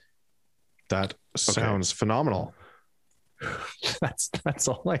That sounds phenomenal. That's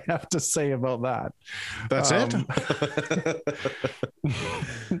all I have to say about that. That's it.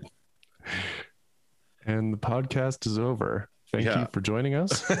 And the podcast is over. Thank you for joining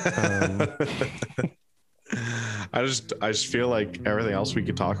us. I just feel like everything else we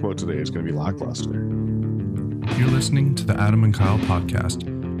could talk about today is going to be lackluster. You're listening to the Adam and Kyle podcast,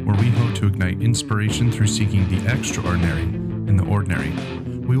 where we hope to ignite inspiration through seeking the extraordinary in the ordinary.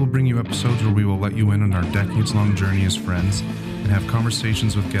 We will bring you episodes where we will let you in on our decades-long journey as friends and have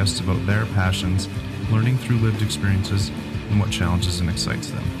conversations with guests about their passions, learning through lived experiences, and what challenges and excites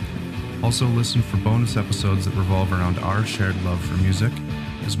them. Also listen for bonus episodes that revolve around our shared love for music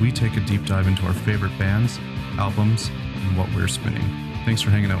as we take a deep dive into our favorite bands, albums, and what we're spinning. Thanks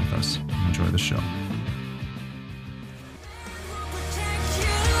for hanging out with us. Enjoy the show.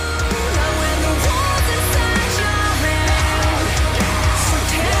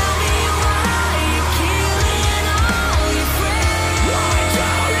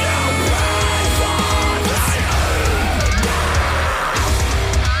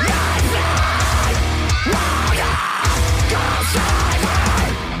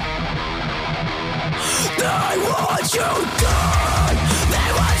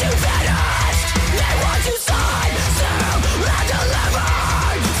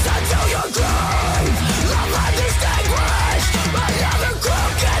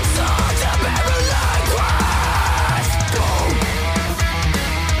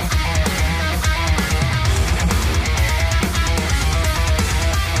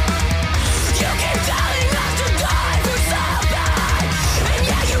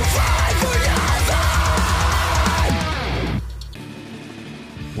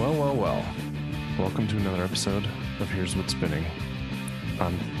 Welcome to another episode of Here's What's Spinning.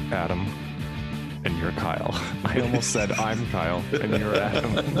 I'm Adam, and you're Kyle. I almost said I'm Kyle, and you're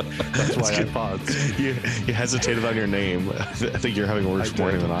Adam. That's why I paused. You hesitated on your name. I think you're having a worse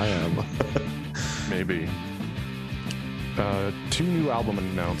morning than I am. Maybe. Two new album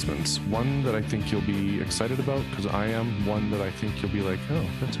announcements. One that I think you'll be excited about, because I am. One that I think you'll be like, oh,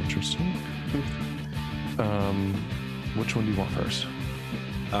 that's interesting. Which one do you want first?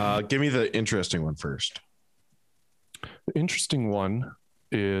 Give me the interesting one first. The interesting one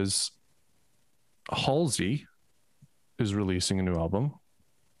is Halsey is releasing a new album.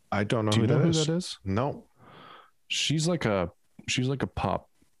 I don't know Do you who know that who is. that is? No. She's like a pop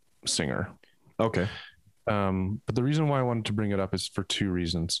singer. Okay. But the reason why I wanted to bring it up is for two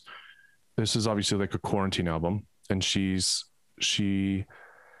reasons. This is obviously like a quarantine album, and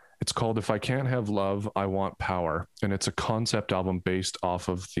it's called If I Can't Have Love, I Want Power. And it's a concept album based off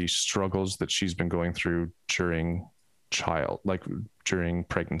of the struggles that she's been going through during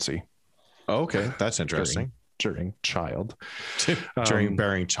pregnancy. Okay. That's interesting. During child. During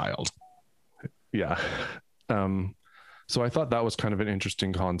bearing child. Yeah. So I thought that was kind of an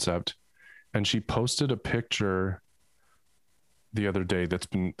interesting concept. And she posted a picture the other day that's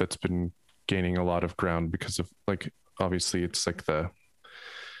been gaining a lot of ground because of, like, obviously it's like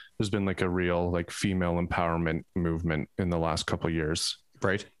there's been like a real like female empowerment movement in the last couple of years.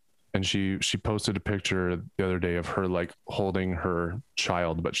 Right. And she posted a picture the other day of her like holding her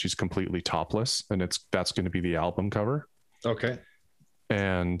child, but she's completely topless, and that's going to be the album cover. Okay.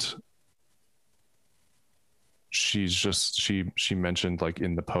 And she's just, she mentioned like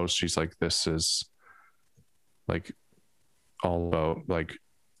in the post, she's like, this is like all about like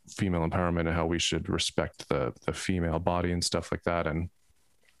female empowerment and how we should respect the female body and stuff like that. And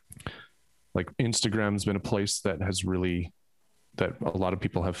like Instagram's been a place that has really, that a lot of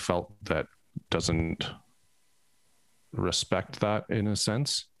people have felt that doesn't respect that in a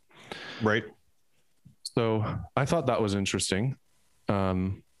sense. Right. So I thought that was interesting.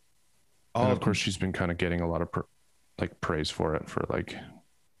 And of course she's been kind of getting a lot of praise for it, for like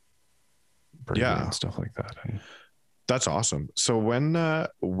and stuff like that. And that's awesome. So when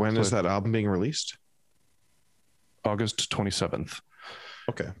is that album being released? August 27th.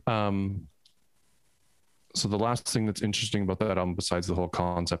 Okay. So the last thing that's interesting about that album, besides the whole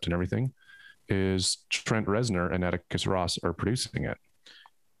concept and everything, is Trent Reznor and Atticus Ross are producing it.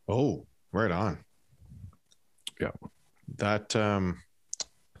 Oh, right on. Yeah. That,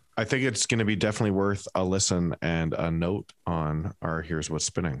 I think it's going to be definitely worth a listen and a note on our Here's What's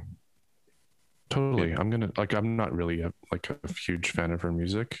Spinning. Totally. Yeah. I'm not really a huge fan of her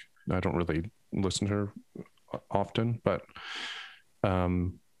music. I don't really listen to her often, but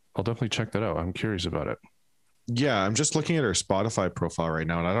I'll definitely check that out. I'm curious about it. Yeah, I'm just looking at her Spotify profile right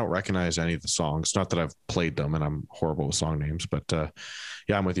now, and I don't recognize any of the songs. Not that I've played them, and I'm horrible with song names, but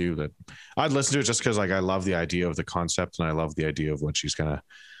yeah, I'm with you that I'd listen to it just because like I love the idea of the concept, and I love the idea of what she's gonna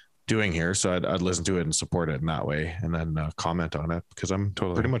doing here. So I'd listen to it and support it in that way, and then comment on it, because I'm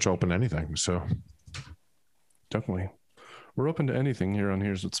pretty much open to anything. So definitely, we're open to anything here on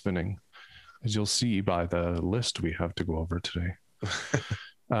Here's What's Spinning, as you'll see by the list we have to go over today.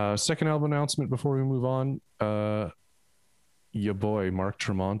 Second album announcement before we move on. Your boy Mark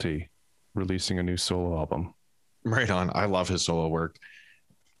Tremonti releasing a new solo album. Right on. I love his solo work.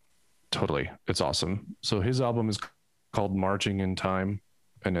 Totally. It's awesome. So his album is called Marching in Time,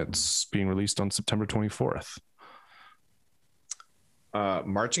 and it's being released on September 24th.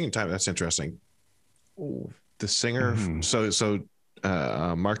 Marching in Time. That's interesting. Ooh, the singer. So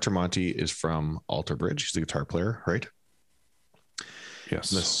Mark Tremonti is from Alter Bridge. He's the guitar player, right? Yes.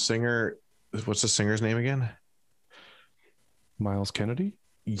 The singer, what's the singer's name again? Miles Kennedy.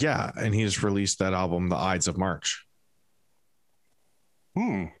 Yeah. And he's released that album, The Ides of March.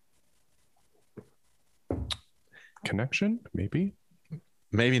 Connection? Maybe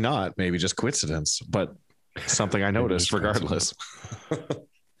not. Maybe just coincidence, but something I noticed regardless.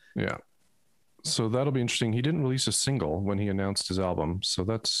 Yeah. So that'll be interesting. He didn't release a single when he announced his album, so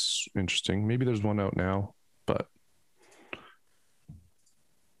that's interesting. Maybe there's one out now, but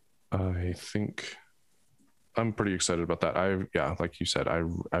I think I'm pretty excited about that. Like you said,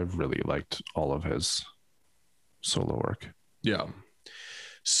 I've really liked all of his solo work. Yeah.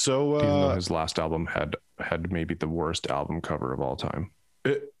 So even though his last album had maybe the worst album cover of all time,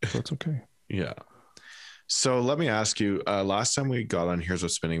 so it's okay. Yeah. So let me ask you, last time we got on Here's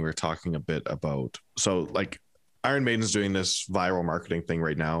What's Spinning, we were talking a bit about, so like Iron Maiden's doing this viral marketing thing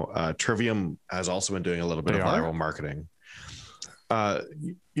right now. Trivium has also been doing a little bit of viral marketing.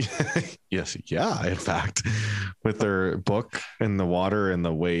 Yes. Yeah. In fact, with their book and the water and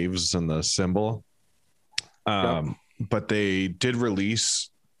the waves and the symbol. But they did release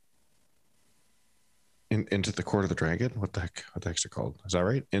Into the Court of the Dragon. What the heck's it called? Is that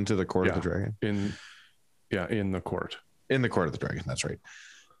right? Into the Court of the Dragon. In the court. In the Court of the Dragon. That's right.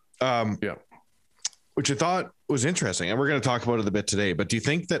 Which I thought was interesting, and we're going to talk about it a bit today. But do you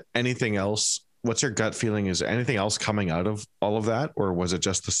think that anything else? What's your gut feeling? Is anything else coming out of all of that, or was it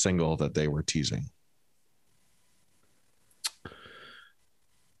just the single that they were teasing?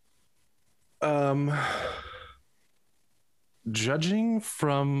 Judging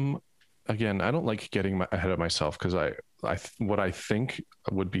from, again, I don't like getting ahead of myself, because what I think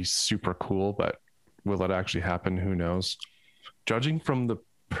would be super cool, but will it actually happen? Who knows? Judging from the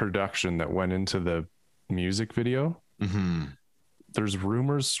production that went into the music video, there's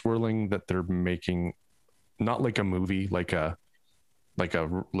rumors swirling that they're making not like a movie, like a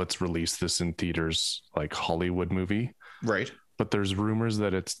let's release this in theaters, like Hollywood movie, right? But there's rumors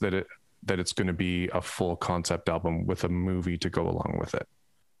that it's going to be a full concept album with a movie to go along with it.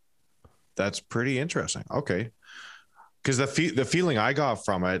 That's pretty interesting. Okay. Because the feeling I got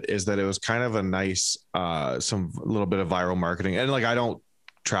from it is that it was kind of a nice, some little bit of viral marketing. And like, I don't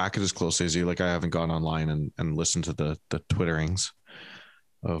track it as closely as you. Like, I haven't gone online and listened to the twitterings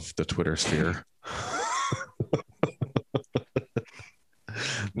of the Twitter sphere.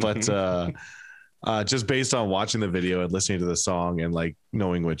 But just based on watching the video and listening to the song and like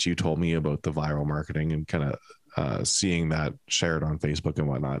knowing what you told me about the viral marketing and kind of seeing that shared on Facebook and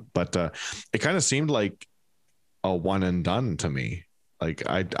whatnot, but it kind of seemed like a one and done to me. Like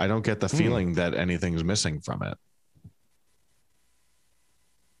I don't get the feeling that anything's missing from it.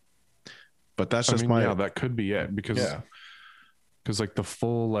 But that's just that could be it, because like the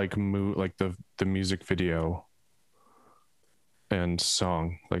full like like the music video and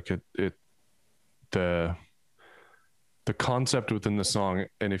song, like the concept within the song,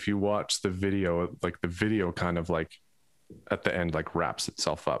 and if you watch the video, like the video kind of like at the end like wraps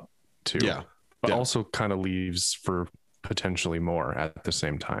itself up too, but also kind of leaves for potentially more at the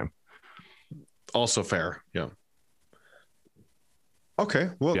same time. Also fair. Okay,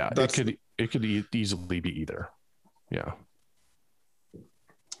 well, it could easily be either.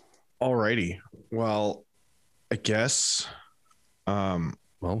 Alrighty, well, I guess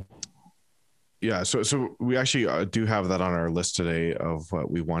so we actually do have that on our list today of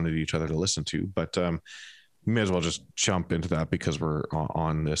what we wanted each other to listen to, but we may as well just jump into that because we're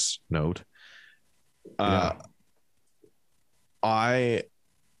on this note. I'm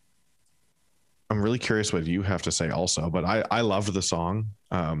really curious what you have to say also, but I loved the song.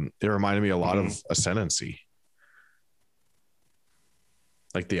 It reminded me a lot of Ascendancy,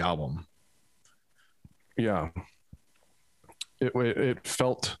 like the album. It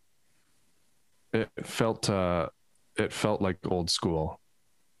felt like old school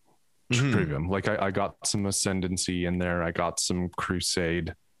Trivium. Like I got some Ascendancy in there. I got some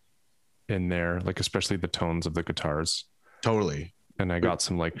Crusade in there, like especially the tones of the guitars. Totally. and I got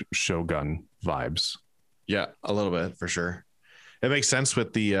some like Shogun vibes. Yeah, a little bit for sure. It makes sense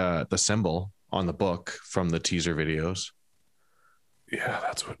with the symbol on the book from the teaser videos. Yeah,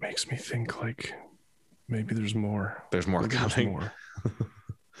 that's what makes me think like maybe there's more. There's more Maybe coming. More.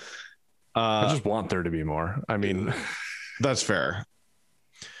 I just want there to be more. I mean, that's fair.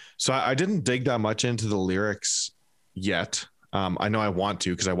 So I didn't dig that much into the lyrics yet. I know I want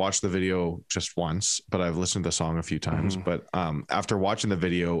to because I watched the video just once, but I've listened to the song a few times. But after watching the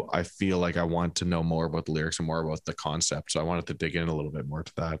video, I feel like I want to know more about the lyrics and more about the concept. So I wanted to dig in a little bit more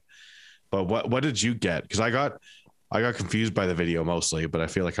to that. But what did you get? Because I got confused by the video mostly, but I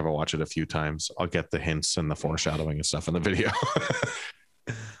feel like if I watch it a few times, I'll get the hints and the foreshadowing and stuff in the video.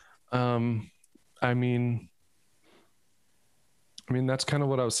 I mean, that's kind of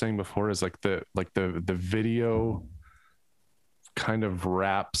what I was saying before is like the video kind of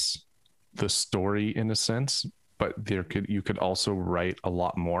wraps the story in a sense, but you could also write a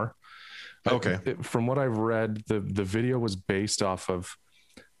lot more. Okay. From what I've read, the video was based off of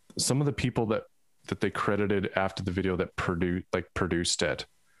some of the people that they credited after the video that produced it.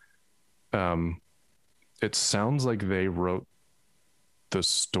 It sounds like they wrote the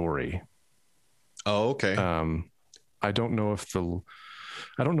story. Oh, okay. I don't know who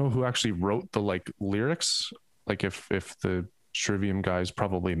actually wrote the like lyrics. Like if the Trivium guys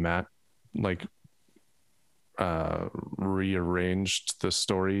probably Matt like rearranged the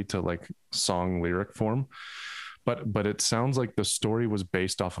story to like song lyric form, but it sounds like the story was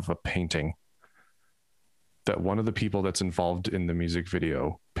based off of a painting that one of the people that's involved in the music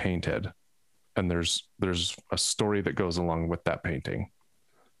video painted, and there's a story that goes along with that painting,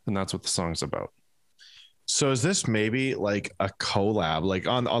 and that's what the song's about. So is this maybe like a collab, like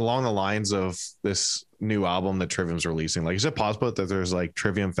along the lines of this new album that Trivium's releasing? Like, is it possible that there's like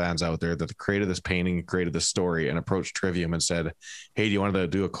Trivium fans out there that created this painting, created this story, and approached Trivium and said, "Hey, do you want to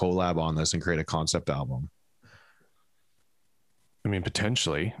do a collab on this and create a concept album?" I mean,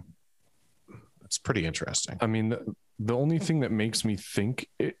 potentially. It's pretty interesting. I mean, the only thing that makes me think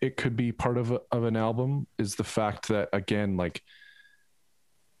it could be part of an album is the fact that, again, like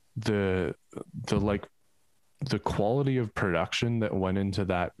the quality of production that went into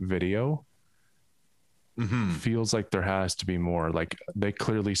that video feels like there has to be more. Like they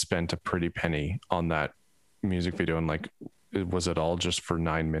clearly spent a pretty penny on that music video, and like, was it all just for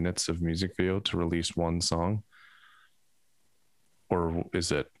 9 minutes of music video to release one song, or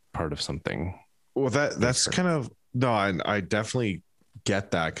is it part of something? Well, that's kind of, no, I definitely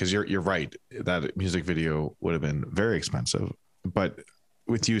get that, because you're right. That music video would have been very expensive, but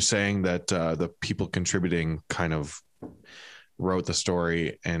with you saying that the people contributing kind of wrote the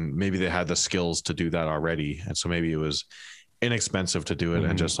story, and maybe they had the skills to do that already, and so maybe it was inexpensive to do it,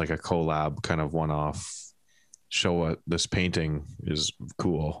 and just like a collab kind of one-off, show what this painting is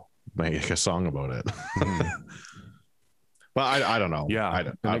cool, make a song about it. But I don't know. Yeah, I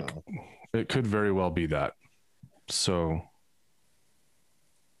don't know. It could very well be that. So,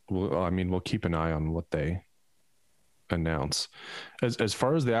 we'll keep an eye on what they announce. As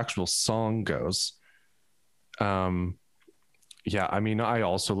far as the actual song goes, yeah, I mean, I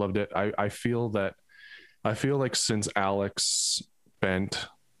also loved it. I feel like since Alex Bent,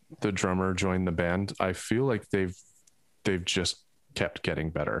 the drummer, joined the band, I feel like they've just kept getting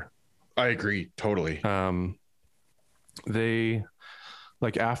better. I agree totally. They,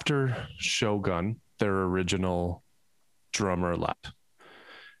 like, after Shogun, their original drummer left,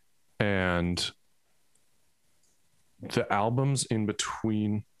 and the albums in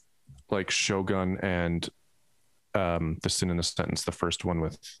between, like Shogun and The Sin in a Sentence, the first one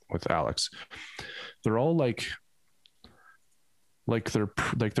with Alex, they're all like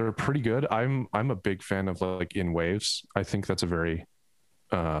they're pretty good. I'm a big fan of like In Waves. I think that's a very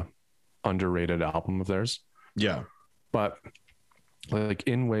underrated album of theirs. Yeah. But like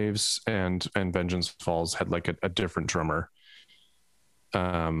In Waves and Vengeance Falls had like a different drummer,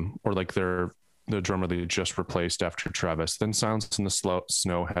 or like the drummer they just replaced after Travis. Then Silence in the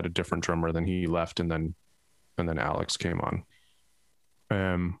Snow had a different drummer. Then he left, and then Alex came on.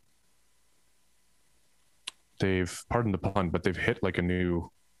 They've, pardon the pun, but they've hit like a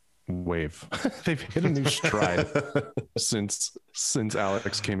new wave. They've hit a new stride since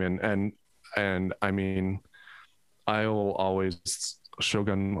Alex came in, and I mean,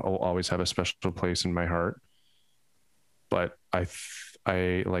 Shogun will always have a special place in my heart, but I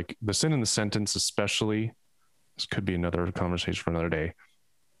like The Sin in the Sentence, especially. This could be another conversation for another day.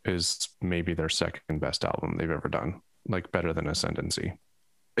 Is maybe their second best album they've ever done, like better than Ascendancy.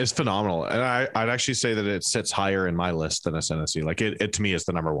 It's phenomenal, and I'd actually say that it sits higher in my list than Ascendancy. Like it to me is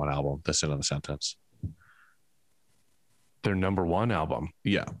the number one album, The Sin in the Sentence. Their number one album.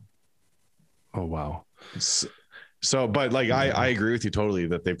 Yeah. Oh, wow. So, but like, I agree with you totally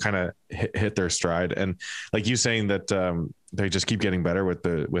that they've kind of hit their stride. And like you saying that they just keep getting better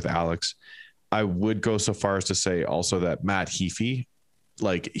with Alex. I would go so far as to say also that Matt Heafy,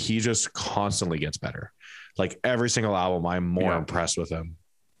 like he just constantly gets better. Like every single album, I'm more impressed with him.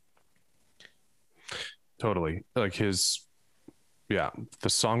 Totally. Like the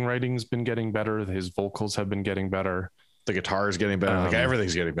songwriting's been getting better. His vocals have been getting better. The guitar is getting better. Like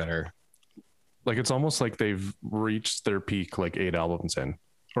everything's getting better. Like it's almost like they've reached their peak like 8 albums in,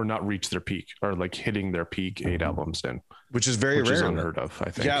 or not reached their peak, or like hitting their peak 8 albums in, which is very rare. Is unheard of, I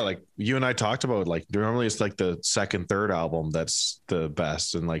think. Yeah, like you and I talked about, like normally it's like the second, third album that's the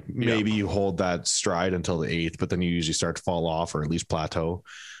best, and like maybe you hold that stride until the 8th, but then you usually start to fall off or at least plateau.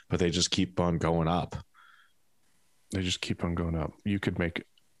 But they just keep on going up. They just keep on going up. You could make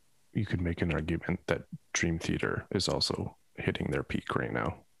an argument that Dream Theater is also hitting their peak right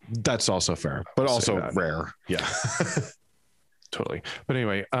now. That's also fair, but also rare. Yeah. Totally. But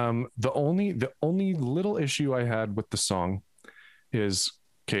anyway, the only little issue I had with the song is,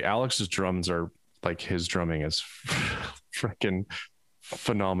 okay, Alex's drums are like, his drumming is freaking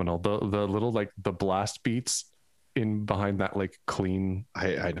phenomenal. The little like the blast beats in behind that like clean,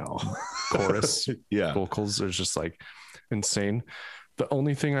 I know, chorus yeah, vocals are just like insane. The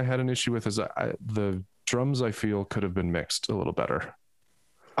only thing I had an issue with is the drums I feel could have been mixed a little better.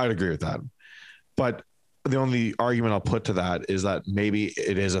 I'd agree with that. But the only argument I'll put to that is that maybe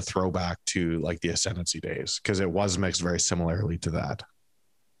it is a throwback to like the Ascendancy days, because it was mixed very similarly to that.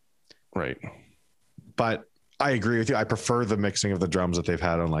 Right. But I agree with you. I prefer the mixing of the drums that they've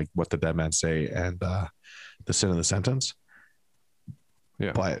had on like What the Dead Man Say and The Sin of the Sentence.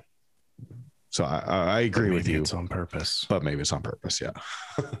 Yeah. But so I agree with you. It's on purpose. But maybe it's on purpose. Yeah.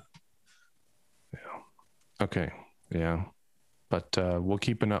 Yeah. Okay. Yeah. But we'll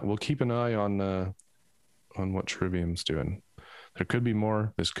keep an eye on what Trivium's doing. There could be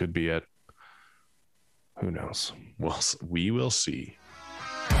more. This could be it. Who knows? Well, we will see.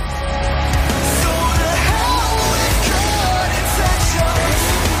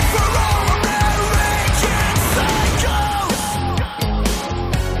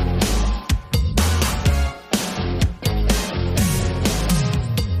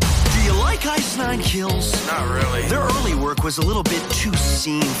 Ice Nine Kills? Not really. Their early work was a little bit too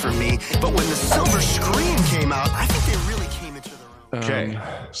scene for me, but when the Silver Scream came out, I think they really came into their own. Okay,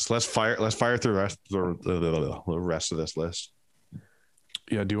 so let's fire through the rest of this list.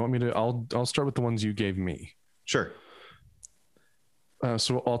 Yeah, do you want me to? I'll start with the ones you gave me. Sure.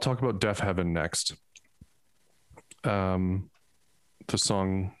 So I'll talk about Deaf Heaven next. The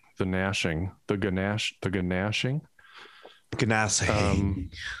song, the Gnashing. I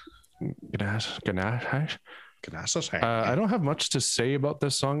don't have much to say about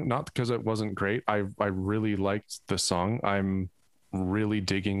this song, not because it wasn't great. I really liked the song. I'm really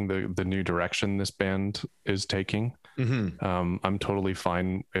digging the new direction this band is taking. Mm-hmm. I'm totally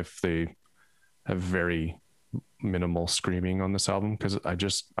fine if they have very minimal screaming on this album, because I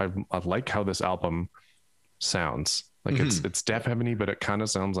like how this album sounds. Like it's Deaf Heaven-y, but it kind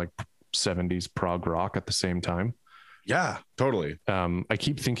of sounds like 70s prog rock at the same time. Yeah, totally. I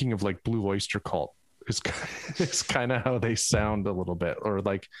keep thinking of like Blue Oyster Cult. It's kind of how they sound a little bit, or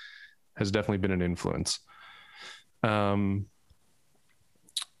like has definitely been an influence. But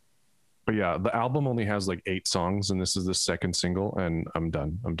yeah, the album only has like 8 songs, and this is the second single, and I'm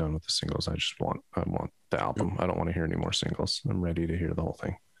done with the singles. I want the album. I don't want to hear any more singles. I'm ready to hear the whole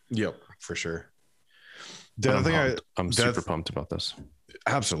thing. Yep, for sure. The other thing I'm super pumped about this.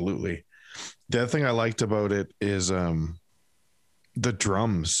 Absolutely. The other thing I liked about it is the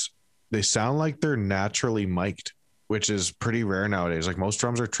drums. They sound like they're naturally mic'd, which is pretty rare nowadays. Like most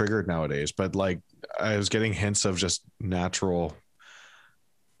drums are triggered nowadays, but like I was getting hints of just natural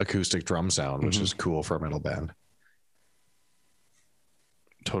acoustic drum sound, which is cool for a metal band.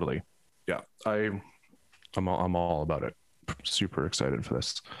 Totally. Yeah. I'm all about it. Super excited for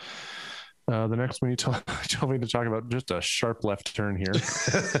this. The next one you told me to talk about, just a sharp left turn here.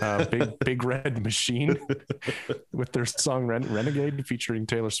 Big Red Machine with their song Renegade featuring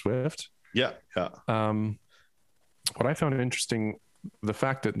Taylor Swift. Yeah. What I found interesting, the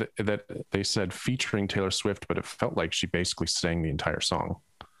fact that they said featuring Taylor Swift, but it felt like she basically sang the entire song.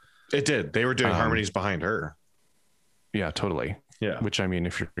 It did. They were doing harmonies behind her. Yeah, totally. Yeah. Which, I mean,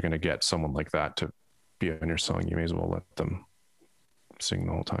 if you're going to get someone like that to be on your song, you may as well let them sing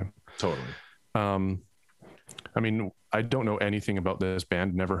the whole time. Totally. I mean, I don't know anything about this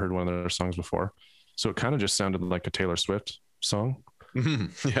band, never heard one of their songs before. So it kind of just sounded like a Taylor Swift song.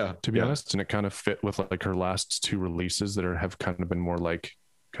 Yeah, to be honest, and it kind of fit with like her last two releases that have kind of been more like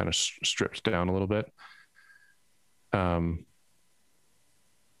kind of stripped down a little bit. Because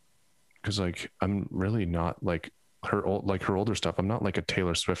like I'm really not like her older stuff. I'm not like a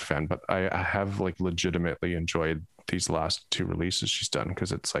Taylor Swift fan, but I have like legitimately enjoyed these last two releases she's done,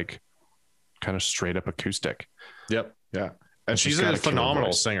 because it's like kind of straight up acoustic. Yep. Yeah. And she's a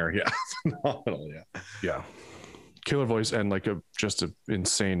phenomenal singer. Yeah. Phenomenal. Yeah. Yeah. Killer voice, and like just an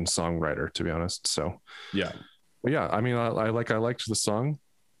insane songwriter, to be honest. So yeah. But yeah, I mean, I liked the song,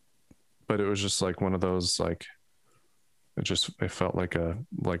 but it was just like one of those, like, it felt like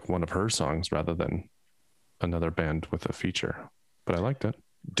one of her songs rather than another band with a feature, but I liked it.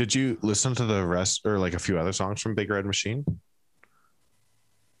 Did you listen to the rest, or like a few other songs from Big Red Machine?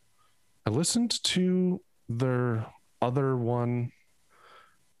 I listened to their other one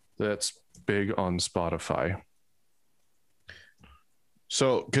that's big on Spotify.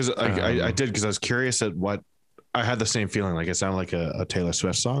 So, because I did, because I was curious at what, I had the same feeling, like it sounded like a Taylor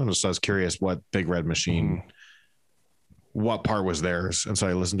Swift song. So I was curious what Big Red Machine, what part was theirs. And so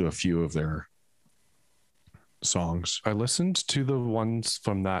I listened to a few of their songs. I listened to the ones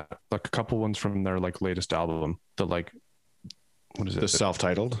from that, like a couple ones from their like latest album, the like, what is it? The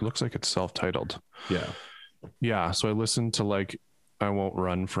self-titled? It looks like it's self-titled. Yeah. Yeah. So I listened to like I Won't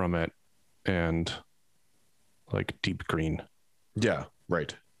Run From It and like Deep Green. Yeah.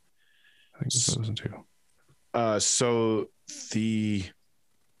 Right. I think that's what I listened to. So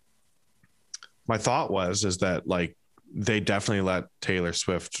my thought is that like they definitely let Taylor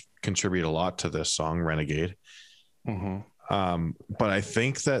Swift contribute a lot to this song Renegade. But I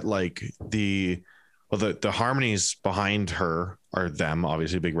think that like the harmonies behind her are them,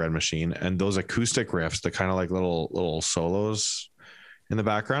 obviously Big Red Machine, and those acoustic riffs, the kind of like little solos in the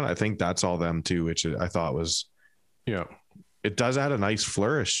background, I think that's all them too, which I thought was, yeah, it does add a nice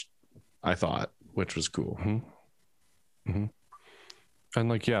flourish, I thought, which was cool. And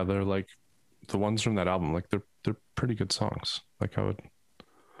like, yeah, they're like the ones from that album, like they're pretty good songs. Like I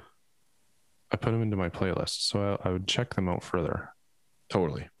put them into my playlist, so I would check them out further.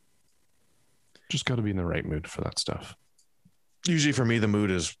 Totally. Just got to be in the right mood for that stuff. Usually for me, the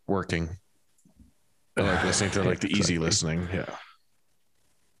mood is working. I like listening to like the easy listening. Yeah.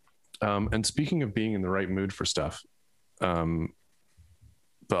 And speaking of being in the right mood for stuff, the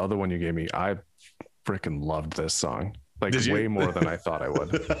other one you gave me, I freaking loved this song, like way more than I thought I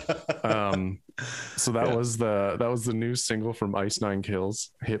would. So that was the new single from Ice Nine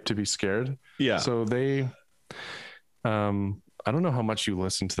Kills, Hip to Be Scared. Yeah. So they, I don't know how much you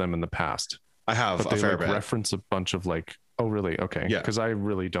listened to them in the past. I have, but they a fair like bit. reference a bunch of like, oh really? Okay. Yeah. Because I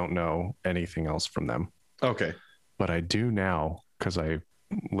really don't know anything else from them. Okay. But I do now, because I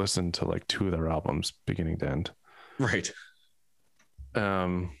listened to like two of their albums beginning to end. Right.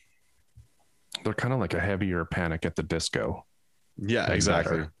 They're kind of like a heavier Panic at the Disco. Yeah,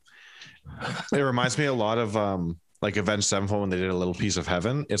 exactly. It reminds me a lot of like Avenged Sevenfold when they did A Little Piece of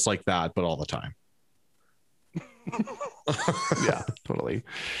Heaven. It's like that, but all the time. Yeah, totally.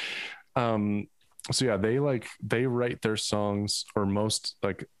 So yeah, they write their songs, or most,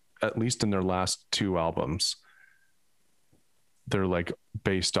 like at least in their last two albums, they're like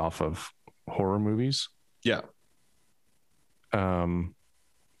based off of horror movies. Yeah.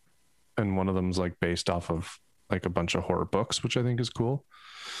 And one of them's like based off of like a bunch of horror books, which I think is cool.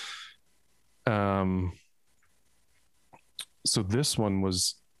 So this one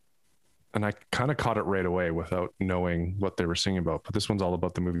was, and I kind of caught it right away without knowing what they were singing about, but this one's all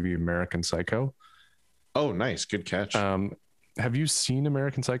about the movie American Psycho. Oh, nice. Good catch. Have you seen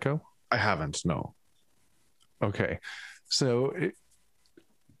American Psycho? I haven't. No. Okay. So it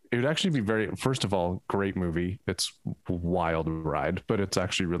would actually be first of all, great movie. It's a wild ride, but it's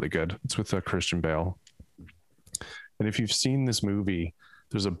actually really good. It's with Christian Bale. And if you've seen this movie,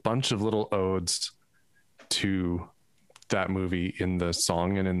 there's a bunch of little odes to that movie in the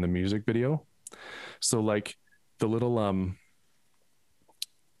song and in the music video. So like the little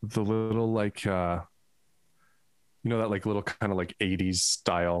like, you know, that like little kind of like 80s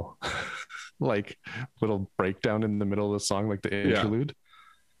style, like little breakdown in the middle of the song, like the interlude.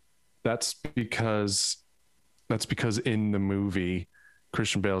 That's because in the movie,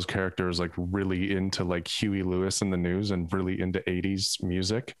 Christian Bale's character is like really into like Huey Lewis and the News and really into 80s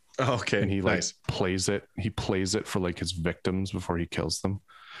music. Okay. And he like plays it for like his victims before he kills them.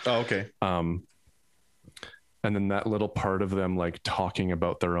 Oh, okay. And then that little part of them like talking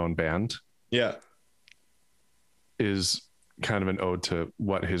about their own band. Yeah. Is kind of an ode to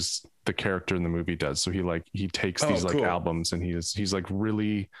what the character in the movie does. So he takes these like albums, and he's like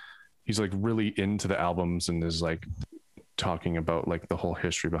really into the albums, and is like talking about like the whole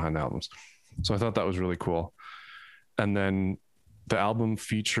history behind the albums. So I thought that was really cool. And then the album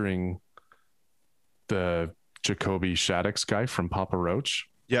featuring the Jacoby Shaddix guy from Papa Roach.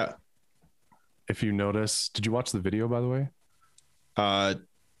 Yeah. If you notice, did you watch the video, by the way?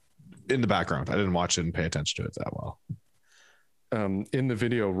 In the background. I didn't watch it and pay attention to it that well. In the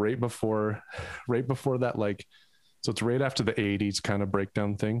video, right before that, like, so it's right after the 80s kind of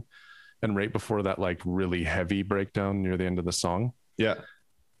breakdown thing. And right before that, like really heavy breakdown near the end of the song. Yeah.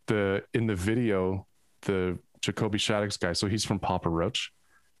 In the video, the Jacoby Shaddix guy, so he's from Papa Roach.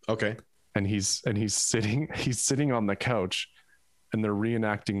 Okay. And he's sitting on the couch, and they're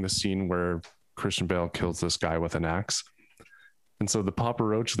reenacting the scene where Christian Bale kills this guy with an axe. And so the Papa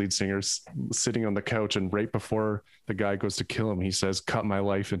Roach lead singer's sitting on the couch, and right before the guy goes to kill him, he says, "Cut my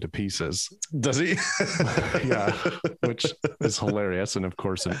life into pieces." Does he? Yeah, which is hilarious. And of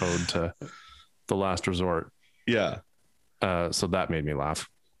course, an ode to The Last Resort. Yeah. So that made me laugh.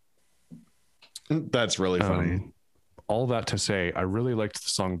 That's really funny. All that to say, I really liked the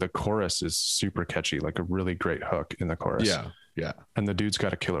song. The chorus is super catchy, like a really great hook in the chorus. Yeah. Yeah. And the dude's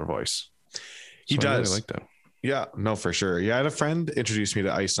got a killer voice. He does. I really like that. Yeah, no, for sure. Yeah, I had a friend introduce me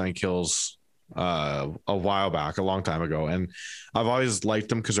to Ice Nine Kills a while back, a long time ago, and I've always liked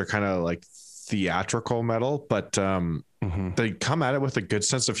them because they're kind of like theatrical metal, but they come at it with a good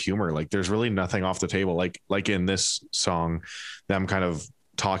sense of humor. Like there's really nothing off the table. Like in this song, them kind of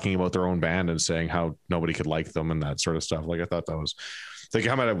talking about their own band and saying how nobody could like them and that sort of stuff. Like I thought that was, they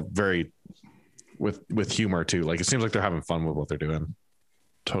come at it very with humor too. Like it seems like they're having fun with what they're doing.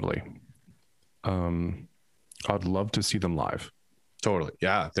 Totally. I'd love to see them live. Totally.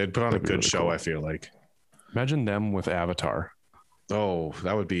 Yeah. They'd put on a good really show. Cool. I feel like. Imagine them with Avatar. Oh,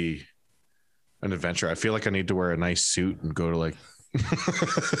 that would be an adventure. I feel like I need to wear a nice suit and go to like,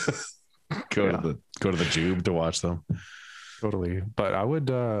 go to the Jube to watch them. Totally. But I would,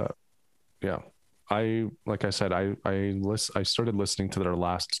 like I said, I started listening to their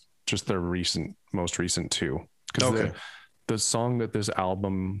most recent two. Because the song that this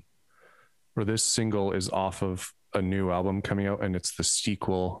album or this single is off of a new album coming out, and it's the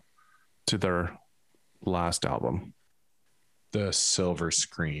sequel to their last album, The Silver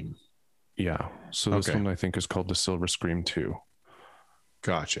Scream. Yeah. So this one I think is called The Silver Scream 2.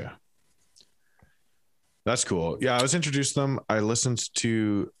 Gotcha. That's cool. Yeah, I was introduced to them. I listened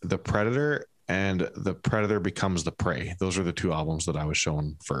to The Predator and The Predator Becomes the Prey. Those are the two albums that I was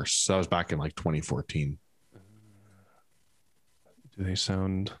shown first. So that was back in like 2014. Do they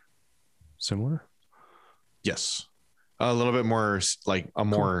sound similar? Yes. A little bit more like a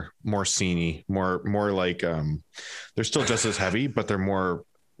more sceney, more like they're still just as heavy, but they're more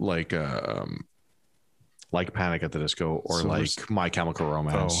like Panic at the Disco or like My Chemical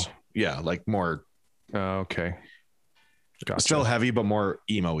Romance. Oh. Yeah, like more okay. Gotcha. Still heavy, but more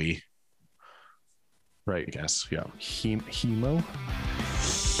emo-y. Right. I guess. Yeah. Hemo?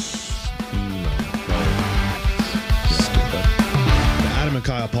 The Adam and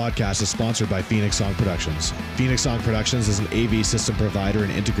Kyle podcast is sponsored by Phoenix Song Productions. Phoenix Song Productions is an AV system provider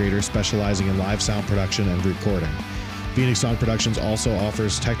and integrator specializing in live sound production and recording. Phoenix Song Productions also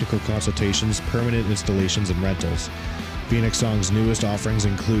offers technical consultations, permanent installations, and rentals. Phoenix Song's newest offerings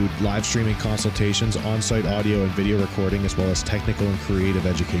include live streaming consultations, on-site audio and video recording, as well as technical and creative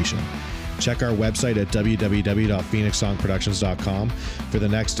education. Check our website at www.phoenixsongproductions.com for the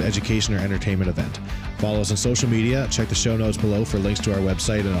next education or entertainment event. Follow us on social media. Check the show notes below for links to our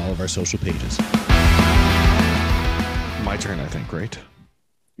website and all of our social pages. My turn, I think, right?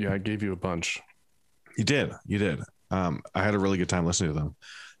 Yeah, I gave you a bunch. You did. I had a really good time listening to them.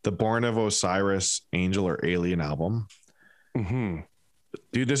 The Born of Osiris Angel or Alien album. Mm-hmm.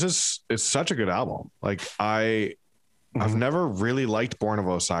 Dude, it's such a good album. Like I've never really liked Born of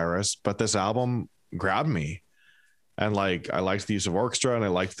Osiris, but this album grabbed me. And like, I liked the use of orchestra and I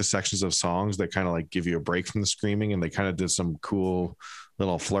liked the sections of songs that kind of like give you a break from the screaming. And they kind of did some cool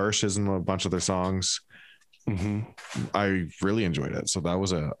little flourishes in a bunch of their songs. Mm-hmm. I really enjoyed it. So that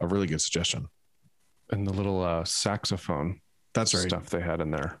was a really good suggestion. And the little saxophone. That's right. Stuff they had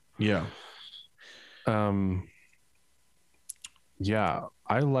in there. Yeah. Yeah,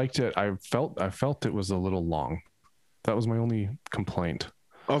 I liked it. I felt it was a little long. That was my only complaint.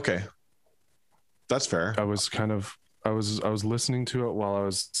 Okay. That's fair. I was listening to it while I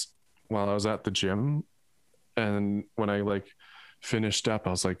was at the gym, and when I like finished up, I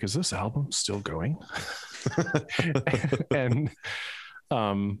was like, is this album still going? And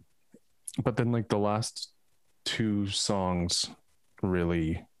but then like the last two songs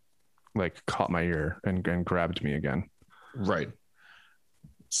really like caught my ear and grabbed me again. Right.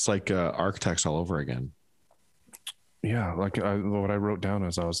 It's like Architects all over again. yeah, like what I wrote down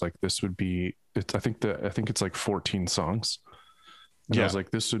is I was like, this would be. I think it's like 14 songs. And I was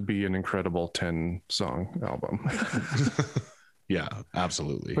like, this would be an incredible 10 song album. Yeah,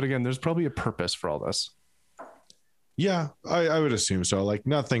 absolutely. But again, there's probably a purpose for all this. Yeah, I would assume so. Like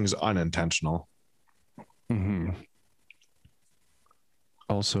nothing's unintentional. Mm-hmm.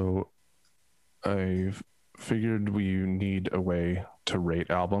 Also, I figured we need a way to rate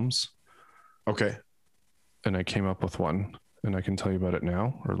albums. Okay. And I came up with one, and I can tell you about it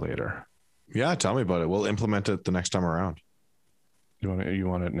now or later. Yeah, tell me about it. We'll implement it the next time around. You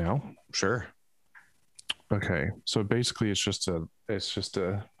want it now? Sure. Okay. So basically it's just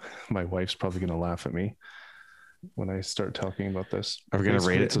a my wife's probably going to laugh at me when I start talking about this. Are we going to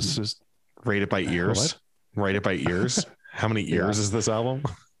rate it? Rate it by ears? Rate it by ears? How many ears is this album?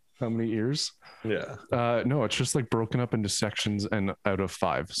 How many ears? Yeah. No, it's just like broken up into sections and out of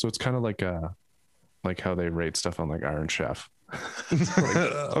 5. So it's kind of like how they rate stuff on like Iron Chef.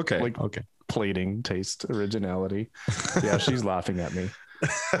 Okay. Plating, taste, originality. Yeah, she's laughing at me.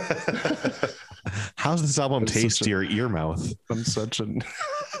 How's this album taste to your ear mouth? I'm such a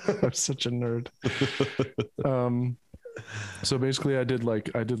nerd. So basically I did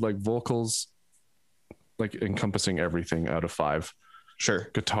like vocals, like encompassing everything, out of 5.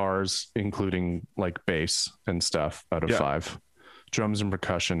 Sure. Guitars, including like bass and stuff, out of 5. Drums and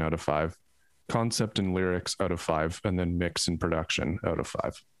percussion, out of 5. Concept and lyrics, out of 5. And then mix and production, out of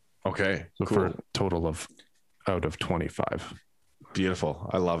 5. Okay. So for a total of out of 25. Beautiful.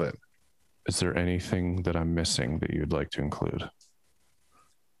 I love it. Is there anything that I'm missing that you'd like to include?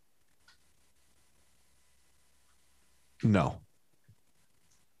 No.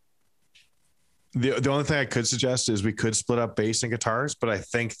 The only thing I could suggest is we could split up bass and guitars, but I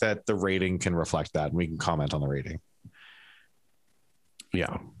think that the rating can reflect that, and we can comment on the rating.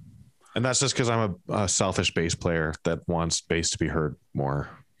 Yeah. And that's just because I'm a selfish bass player that wants bass to be heard more.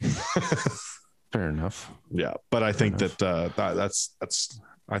 Fair enough. Yeah, but I think that's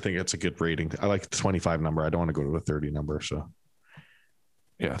I think it's a good rating. I like the 25 number. I don't want to go to a 30 number. So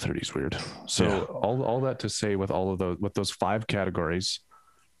yeah, 30 is weird. So all that to say, with all of those 5 categories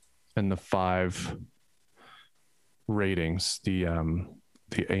and the 5 ratings, the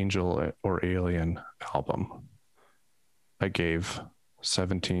Angel or Alien album, I gave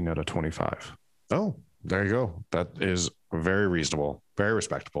 17 out of 25. Oh, there you go. That is very reasonable, very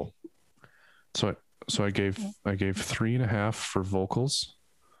respectable. So I gave 3.5 for vocals.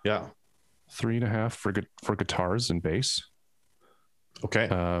 Yeah. 3.5 for guitars and bass. Okay.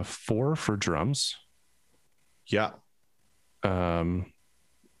 4 for drums. Yeah. 4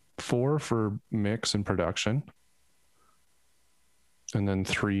 for mix and production. And then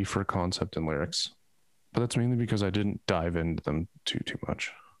 3 for concept and lyrics. But that's mainly because I didn't dive into them too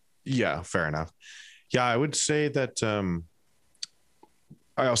much. Yeah, fair enough. Yeah, I would say that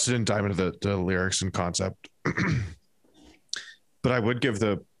I also didn't dive into the lyrics and concept. But I would give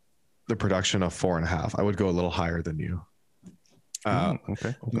the production a 4.5. I would go a little higher than you.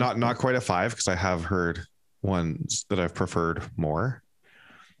 Okay. Not quite a 5, because I have heard ones that I've preferred more.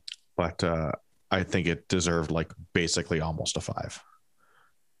 But I think it deserved like basically almost a 5.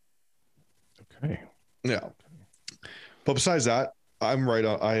 Okay. Yeah. But besides that, I'm right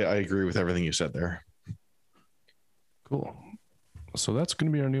on. I agree with everything you said there. Cool. So that's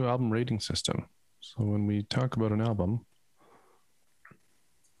going to be our new album rating system. So when we talk about an album,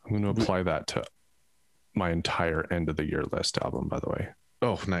 I'm going to apply that to my entire end of the year list album, by the way.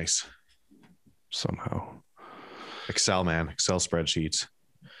 Oh, nice. Somehow. Excel, man. Excel spreadsheets.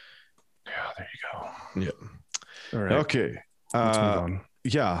 Yeah, there you go. Yeah. All right. Okay. Let's move on.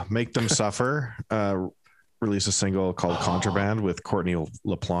 Yeah. Make Them Suffer. Release a single called Contraband with Courtney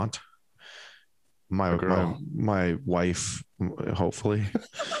LaPlante. My wife, hopefully.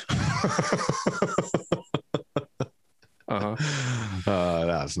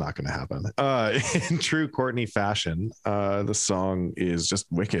 That's not going to happen. In true Courtney fashion, the song is just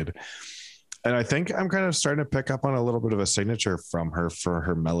wicked. And I think I'm kind of starting to pick up on a little bit of a signature from her for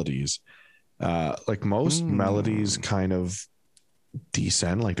her melodies. Like most melodies kind of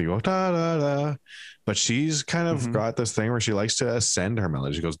descend, like they go da da da, but she's kind of got this thing where she likes to ascend her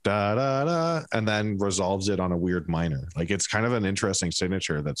melody. She goes da da da and then resolves it on a weird minor. Like it's kind of an interesting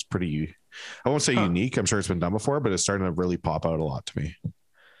signature that's pretty, I won't say unique, I'm sure it's been done before, but it's starting to really pop out a lot to me.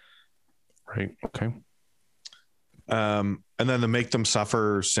 Right. Okay. And then the Make Them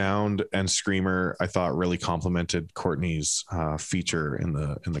Suffer sound and screamer, I thought really complemented Courtney's feature in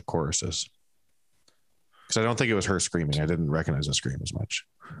the choruses. Because I don't think it was her screaming. I didn't recognize the scream as much.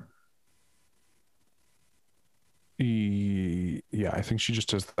 Yeah, I think she just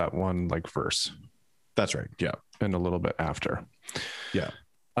does that one like verse. That's right. Yeah. and a little bit after. Yeah.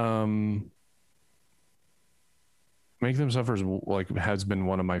 Make Them Suffer like has been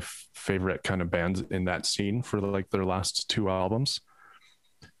one of my favorite kind of bands in that scene for like their last 2 albums.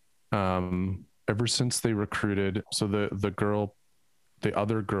 Ever since they recruited, so the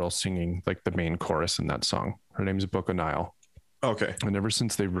other girl singing like the main chorus in that song, her name's Book of Nile. Okay. And ever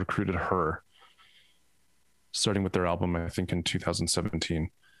since they recruited her, starting with their album, I think in 2017,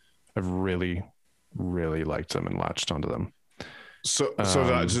 I've really, really liked them and latched onto them. So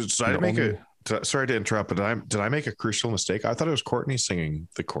did I make sorry to interrupt, but did I make a crucial mistake? I thought it was Courtney singing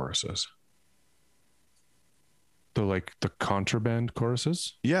the choruses. The contraband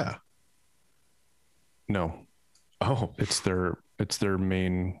choruses? Yeah. No. Oh, it's their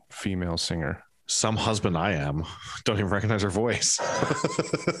main female singer. Some husband I am. Don't even recognize her voice.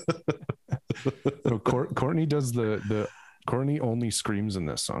 No, Courtney does the Courtney only screams in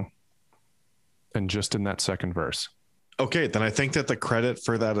this song. And just in that second verse. Okay, then I think that the credit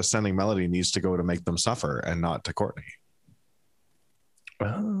for that ascending melody needs to go to Make Them Suffer and not to Courtney.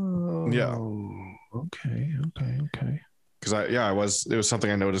 Oh, yeah. Okay. Because it was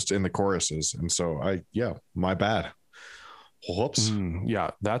something I noticed in the choruses, and so my bad. Whoops. Yeah,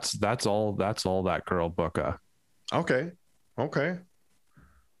 that's all that girl Booka. Okay.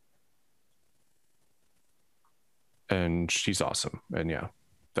 And she's awesome, and yeah.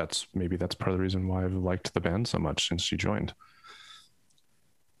 That's part of the reason why I've liked the band so much since she joined.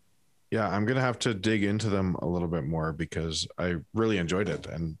 Yeah, I'm going to have to dig into them a little bit more because I really enjoyed it.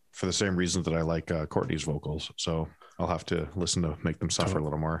 And for the same reason that I like Courtney's vocals. So I'll have to listen to Make Them Suffer a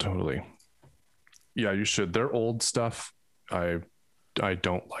little more. Totally. Yeah, you should. Their old stuff, I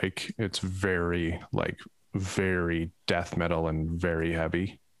don't like. It's very death metal and very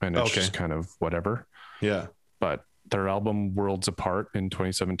heavy. And it's just kind of whatever. Yeah. But their album Worlds Apart in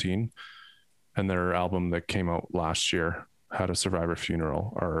 2017 and their album that came out last year, How to Survive a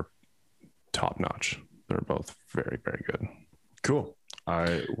Funeral, are top notch. They're both very, very good. Cool.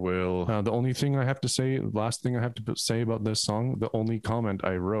 I will. The only thing I have to say, last thing I have to say about this song, the only comment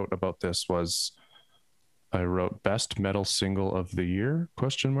I wrote about this was I wrote best metal single of the year ?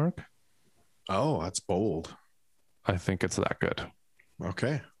 Oh, that's bold. I think it's that good.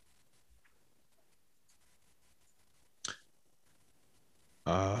 Okay.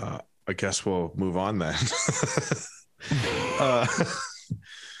 I guess we'll move on then.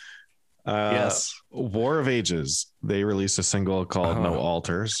 Yes. War of Ages. They released a single called No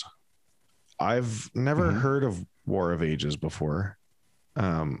Altars. I've never heard of War of Ages before.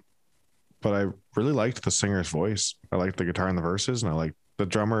 But I really liked the singer's voice. I liked the guitar in the verses, and I liked the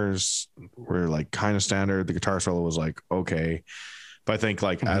drummers were like kind of standard. The guitar solo was like, okay. But I think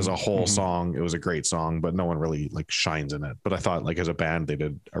like as a whole song, it was a great song, but no one really like shines in it. But I thought like as a band, they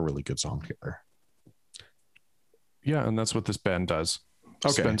did a really good song together. Yeah. And that's what this band does.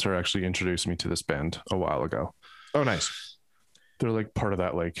 Okay. Spencer actually introduced me to this band a while ago. Oh, nice. They're like part of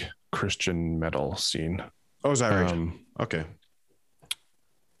that like Christian metal scene. Oh, is that right? Okay.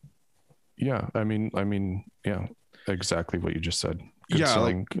 Yeah. I mean, yeah, exactly what you just said. Good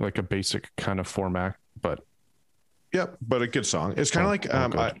song, like a basic kind of format, but yep, but a good song. It's kind of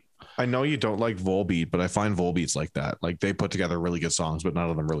like I know you don't like Volbeat, but I find Volbeat's like that. Like they put together really good songs, but none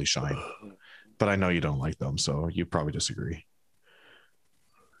of them really shine. But I know you don't like them, so you probably disagree.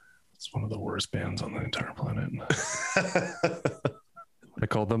 It's one of the worst bands on the entire planet. I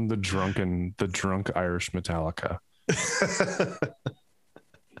call them the drunk Irish Metallica.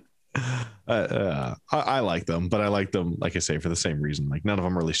 I like them, but I like them, like I say, for the same reason. Like none of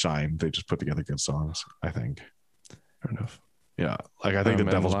them really shine. They just put together good songs, I think. Fair enough. Yeah. Like I think the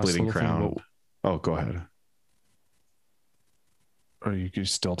Devil's Bleeding Crown. Oh, go ahead. Are you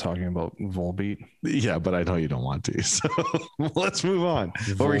still talking about Volbeat? Yeah, but I know you don't want to. So let's move on.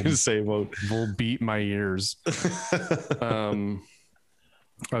 What were you going to say about Volbeat my ears? I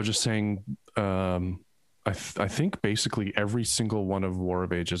was just saying, I think basically every single one of War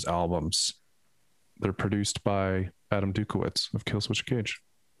of Ages albums, they're produced by Adam Dukowitz of Killswitch Engage.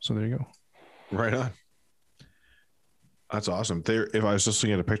 So there you go. Right on. That's awesome. If I was just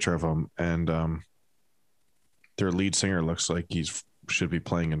looking at a picture of them, and their lead singer looks like should be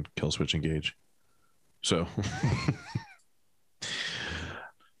playing in Killswitch Engage. So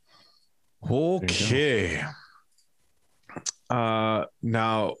okay.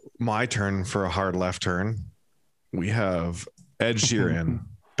 Now my turn for a hard left turn. We have Ed Sheeran,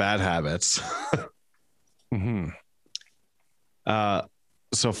 Bad Habits.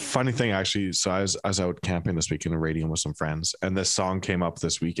 So funny thing, actually. So I was out camping this weekend and raiding with some friends, and this song came up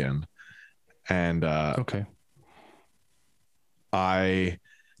this weekend. And the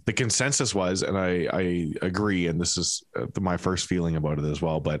the consensus was, and I agree, and this is my first feeling about it as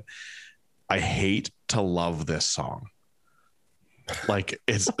well, but I hate to love this song. Like,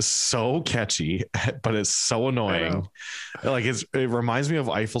 it's so catchy, but it's so annoying. Like, it reminds me of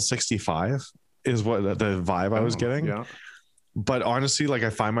Eiffel 65 is what the vibe I was getting. Yeah. But honestly, like, I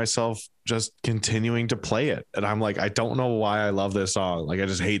find myself just continuing to play it. And I'm like, I don't know why I love this song. Like, I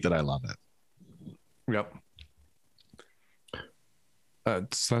just hate that I love it. Yep.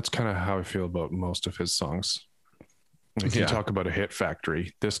 That's kind of how I feel about most of his songs. If you talk about a hit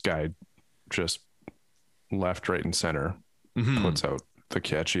factory, this guy just left, right, and center puts out the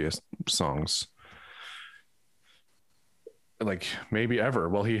catchiest songs. Like, maybe ever.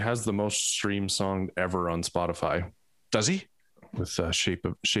 Well, he has the most streamed song ever on Spotify. Does he? With Shape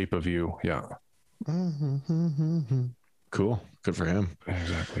of You. Yeah. Cool. Good for him.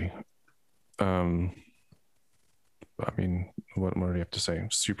 Exactly. I mean, what more do you have to say?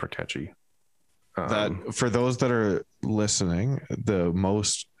 Super catchy. That for those that are listening, the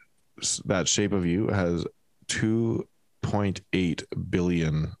most that Shape of You has 2.8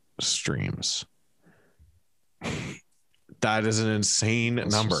 billion streams. That is an insane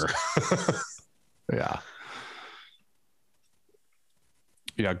number. Yeah.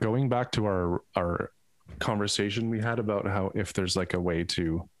 Yeah. Going back to our conversation we had about how if there's like a way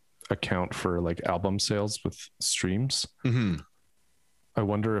to account for like album sales with streams, I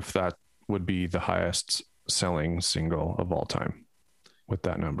wonder if that would be the highest selling single of all time with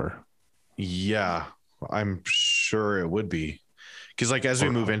that number. Yeah, I'm sure it would be. Because like as we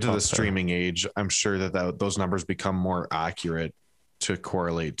move into the streaming age, I'm sure that those numbers become more accurate to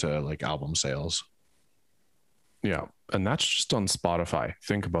correlate to like album sales. Yeah. And that's just on Spotify.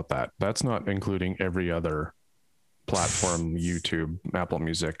 Think about that. That's not including every other platform, YouTube, Apple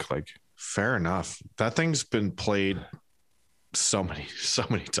Music. Like, fair enough. That thing's been played so many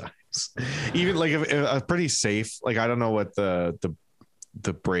times. Even like a pretty safe, like, I don't know what the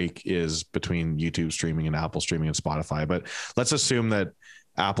break is between YouTube streaming and Apple streaming and Spotify, but let's assume that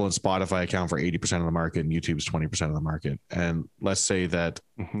Apple and Spotify account for 80% of the market and YouTube's 20% of the market. And let's say that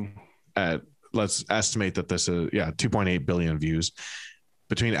let's estimate that this is 2.8 billion views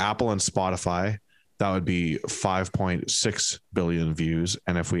between Apple and Spotify. That would be 5.6 billion views.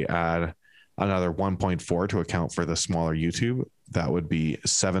 And if we add another 1.4 to account for the smaller YouTube, that would be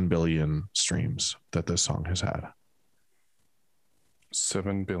 7 billion streams that this song has had.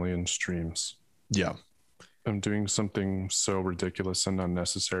 7 billion streams. Yeah. I'm doing something so ridiculous and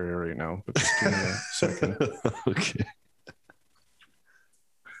unnecessary right now, but just give me a second. Okay.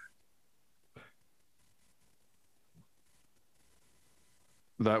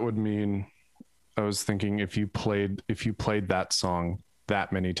 That would mean, I was thinking, if you played that song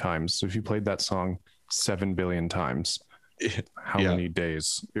that many times, so if you played that song 7 billion times, how many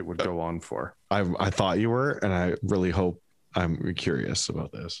days it would go on for? I thought you were, and I really hope, I'm curious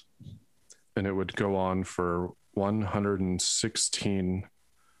about this. And it would go on for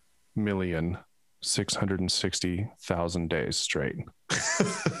 116,660,000 days straight.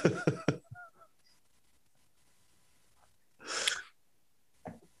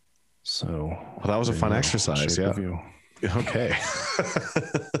 So, well, that was a fun exercise. Yeah. Okay.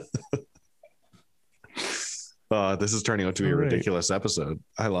 This is turning out to be a ridiculous episode.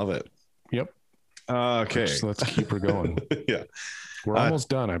 I love it. Yep. Okay. Let's keep her going. Yeah. We're almost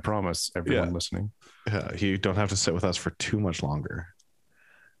done. I promise everyone listening. Yeah. You don't have to sit with us for too much longer.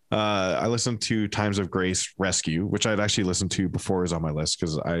 I listened to Times of Grace Rescue, which I'd actually listened to before it was on my list,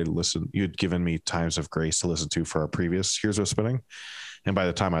 because you'd given me Times of Grace to listen to for our previous Here's What's Spinning. And by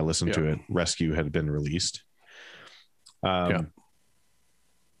the time I listened to it, Rescue had been released. But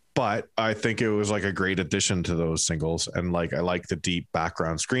I think it was like a great addition to those singles. And like, I like the deep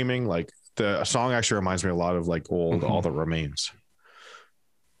background screaming. Like, the song actually reminds me a lot of like old All That Remains.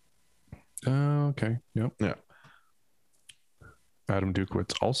 Okay. Yep. Yeah. Adam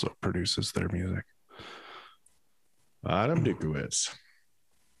Dukowitz also produces their music. Adam Dukowitz.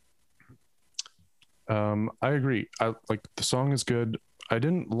 I agree. I like the song is good. I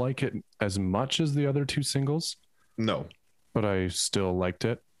didn't like it as much as the other two singles. No. But I still liked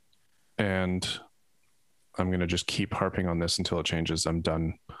it. And I'm going to just keep harping on this until it changes. I'm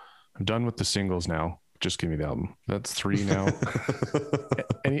done with the singles now. Just give me the album. That's 3 now.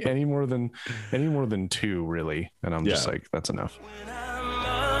 any more than 2, really. And I'm just like, that's enough. When I'm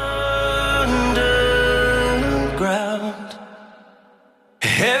underground,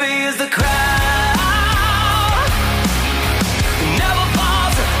 heavy is the crowd. Never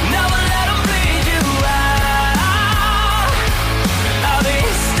pause, never let them bleed you out. I'll be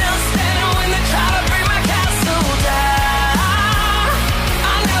still standing when they try to bring my castle down.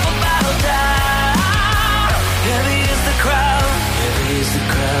 I'll never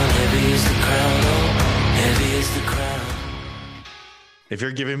if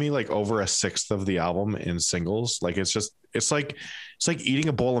you're giving me like over a sixth of the album in singles, like it's like eating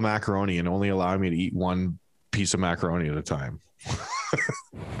a bowl of macaroni and only allowing me to eat one piece of macaroni at a time.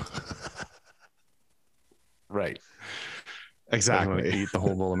 Right. Exactly. Eat the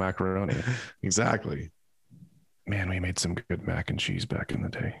whole bowl of macaroni. Exactly. Man, we made some good mac and cheese back in the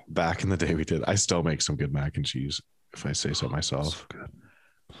day. Back in the day we did. I still make some good mac and cheese, if I say so myself. So good.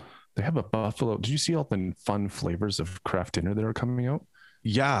 They have a buffalo. Did you see all the fun flavors of Kraft Dinner that are coming out?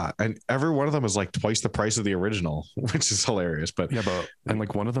 Yeah, and every one of them is like twice the price of the original, which is hilarious. But yeah, and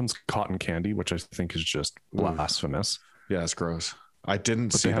like one of them's cotton candy, which I think is just blasphemous. Yeah, it's gross. I didn't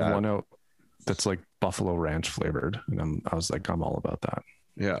see they have that. one out that's like buffalo ranch flavored, and I was like, I'm all about that.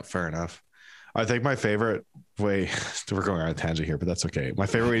 Yeah, fair enough. I think my favorite way, we're going on a tangent here, but that's okay. My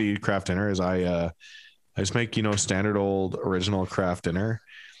favorite way to eat Kraft Dinner is I just make, standard old original Kraft Dinner.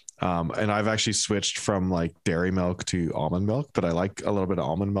 And I've actually switched from like dairy milk to almond milk, but I like a little bit of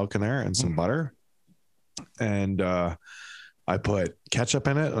almond milk in there and some butter. And I put ketchup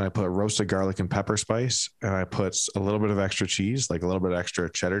in it, and I put roasted garlic and pepper spice, and I put a little bit of extra cheese, like a little bit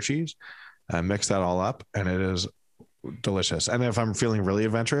extra cheddar cheese. I mix that all up, and it is delicious. And if I'm feeling really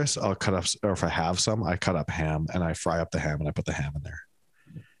adventurous, I'll cut up, or if I have some, I cut up ham and I fry up the ham and I put the ham in there.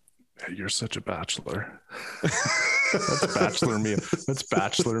 You're such a bachelor. That's bachelor meal. That's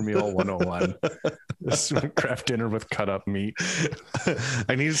bachelor meal 101. This Kraft Dinner with cut up meat.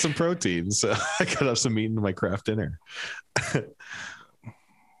 I needed some protein, so I cut up some meat into my Kraft Dinner. Here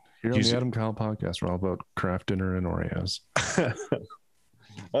on the Adam Kyle podcast, we're all about Kraft Dinner and Oreos.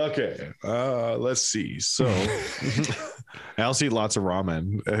 Okay, let's see. So I also eat lots of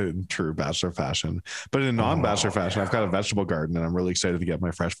ramen in true bachelor fashion, but in non-bachelor fashion, I've got a vegetable garden, and I'm really excited to get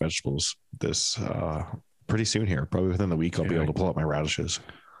my fresh vegetables this pretty soon here. Probably within the week, I'll be able to pull out my radishes.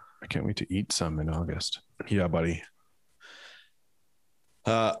 I can't wait to eat some in August. Yeah, buddy.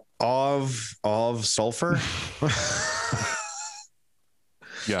 Of sulfur.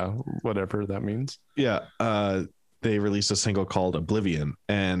 Yeah, whatever that means. Yeah. They released a single called Oblivion,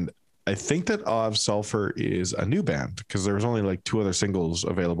 and I think that Of Sulfur is a new band because there was only like 2 other singles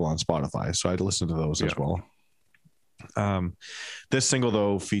available on Spotify, so I'd listen to those as well. This single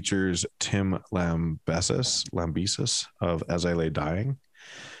though features Tim Lambesis of As I Lay Dying,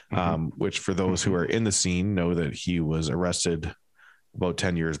 which for those who are in the scene know that he was arrested about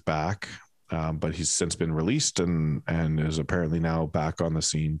 10 years back. But he's since been released and is apparently now back on the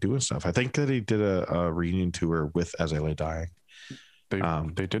scene doing stuff. I think that he did a reunion tour with As I Lay Dying.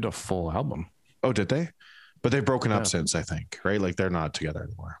 They did a full album. Oh, did they? But they've broken up since, I think, right? Like they're not together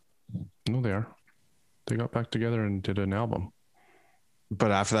anymore. No, they are. They got back together and did an album.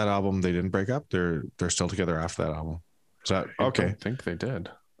 But after that album, they didn't break up. They're still together after that album. Is that okay? I think they did.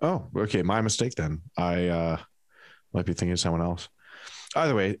 Oh, okay. My mistake then. I might be thinking of someone else.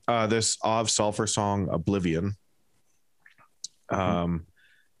 Either way, this Of Sulfur song, Oblivion, I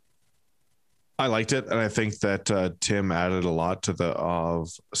liked it. And I think that Tim added a lot to the Of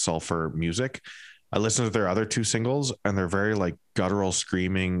Sulfur music. I listened to their other 2 singles, and they're very like guttural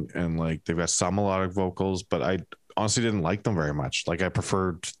screaming, and like they've got some melodic vocals, but I honestly didn't like them very much. Like I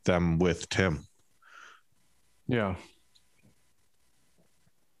preferred them with Tim. Yeah.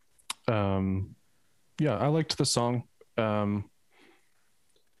 Yeah, I liked the song.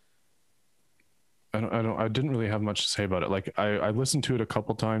 I didn't really have much to say about it. Like I listened to it a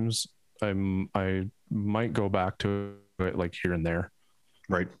couple times. I might go back to it like here and there.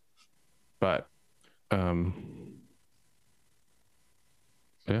 Right. But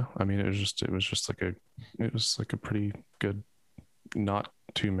yeah, I mean, it was just like a pretty good, not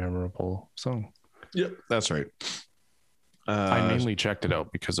too memorable song. Yep, that's right. I mainly checked it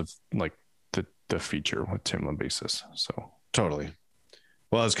out because of like the feature with Tim Lambesis. So totally.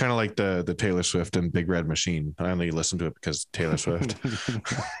 Well, it's kind of like the Taylor Swift and Big Red Machine. I only listened to it because Taylor Swift.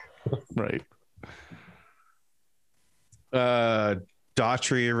 Right.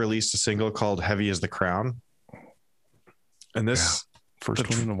 Daughtry released a single called Heavy as the Crown. And this first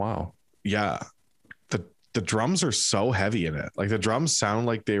one in a while. Yeah. The drums are so heavy in it. Like the drums sound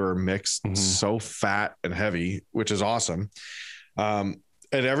like they were mixed so fat and heavy, which is awesome. And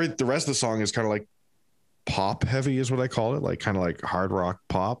the rest of the song is kind of like pop heavy is what I call it. Like kind of like hard rock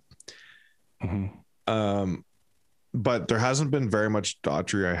pop. But there hasn't been very much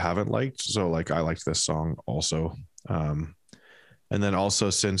Daughtry I haven't liked. So like I liked this song also. And then also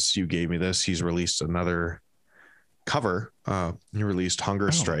since you gave me this, he's released another cover. He released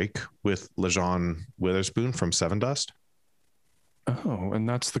Hunger Strike with Lejeune Witherspoon from Seven Dust. Oh, and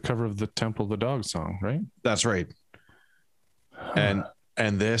that's the cover of the Temple of the Dog song, right? That's right. And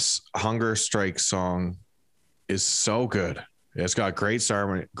this Hunger Strike song is so good. It's got great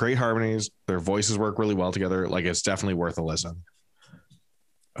harmonies. Their voices work really well together. Like, it's definitely worth a listen.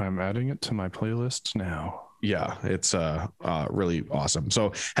 I'm adding it to my playlist now. Yeah, it's really awesome.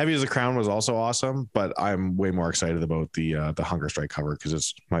 So Heavy as a Crown was also awesome, but I'm way more excited about the Hunger Strike cover because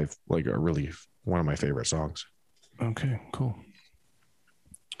it's one of my favorite songs. Okay, cool.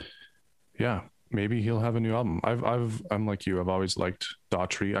 Yeah, maybe he'll have a new album. I'm like you. I've always liked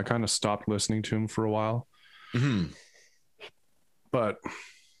Daughtry. I kind of stopped listening to him for a while. Mm-hmm. But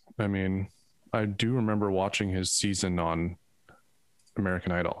I mean, I do remember watching his season on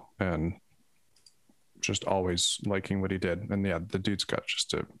American Idol and just always liking what he did. And yeah, the dude's got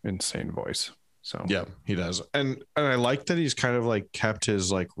just an insane voice. So yeah, he does. And I like that he's kind of like kept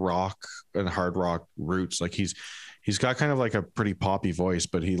his like rock and hard rock roots. Like he's got kind of like a pretty poppy voice,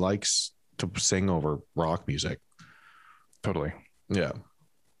 but he likes to sing over rock music. Totally. Yeah.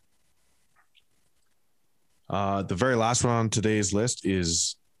 The very last one on today's list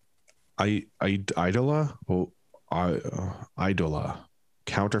is Idola. Oh, Idola.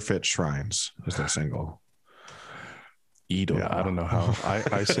 Counterfeit Shrines is their single. Idola. Yeah, I don't know how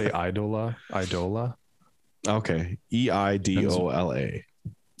I say Idola. Okay. Eidola.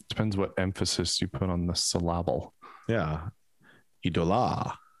 Depends what emphasis you put on the syllable. Yeah.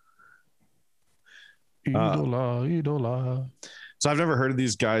 Idola. Idola. So I've never heard of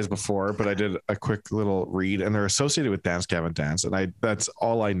these guys before, but I did a quick little read, and they're associated with Dance Gavin Dance. And that's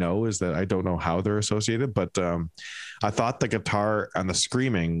all I know, is that I don't know how they're associated, but I thought the guitar and the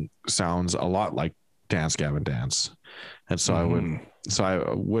screaming sounds a lot like Dance Gavin Dance. And so I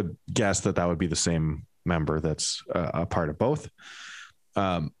would guess that would be the same member that's a part of both.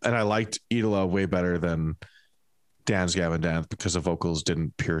 And I liked Idola way better than Dance Gavin Dance because the vocals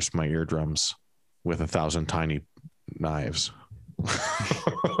didn't pierce my eardrums with 1,000 tiny knives.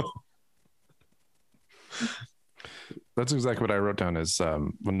 That's exactly what I wrote down is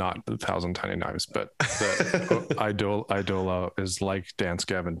not 1,000 tiny knives, but the Idola is like Dance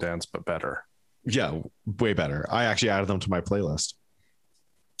Gavin Dance, but better. Yeah, way better. I actually added them to my playlist.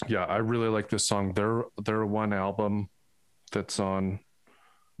 Yeah, I really like this song. Their one album that's on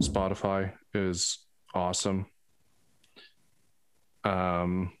Spotify is awesome.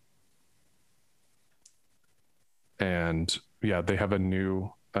 And yeah, they have a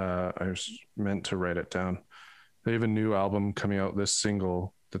new, I was meant to write it down. They have a new album coming out. This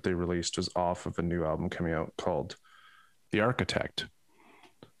single that they released was off of a new album coming out called The Architect.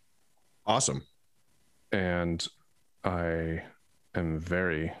 Awesome. And I am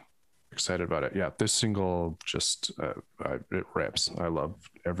very excited about it. Yeah, this single just, it rips. I love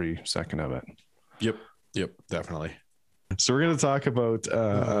every second of it. Yep, definitely. So we're going to talk about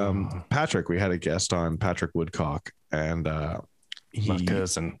Patrick. We had a guest on, Patrick Woodcock, and my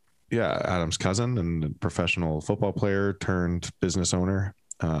cousin. Yeah, Adam's cousin and professional football player turned business owner.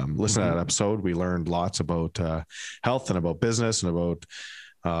 Listen to that episode. We learned lots about health and about business and about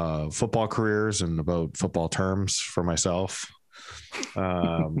football careers and about football terms for myself.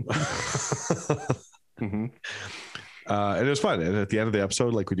 And it was fun. And at the end of the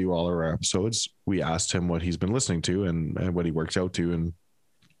episode, like we do all of our episodes, we asked him what he's been listening to and what he works out to.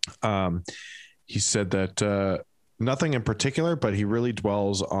 And he said that nothing in particular, but he really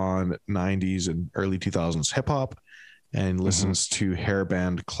dwells on 90s and early 2000s hip hop and listens to hair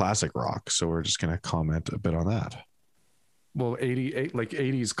band classic rock. So we're just going to comment a bit on that. Well,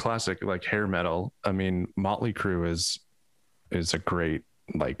 80s classic, like hair metal. I mean, Motley Crue is a great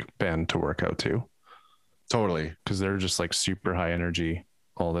like band to work out to. Totally. Because they're just like super high energy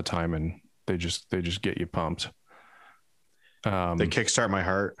all the time, and they just get you pumped. They kickstart my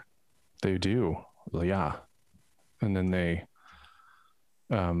heart. They do. Well, yeah. And then they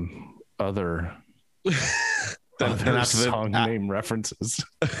other song name references.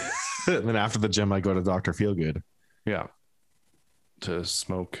 And then after the gym I go to Dr. Feelgood. Yeah. To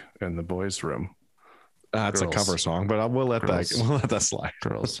Smoke in the Boys Room. That's girls. A cover song, but we'll let that slide.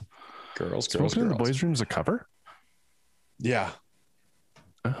 Girls. Girls. In the Boys Room is a cover? Yeah.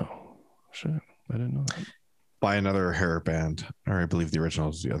 Oh, shit. I didn't know that. By another hair band, or I believe the original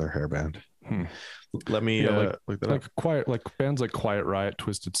is the other hair band. Let me look that like up. Quiet, like bands like Quiet Riot,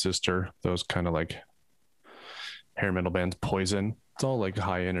 Twisted Sister, those kind of like hair metal bands, Poison. It's all like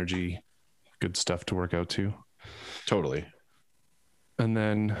high energy, good stuff to work out to. Totally. And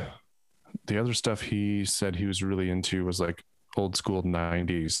then the other stuff he said he was really into was like old school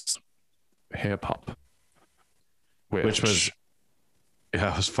 90s hip hop, which was,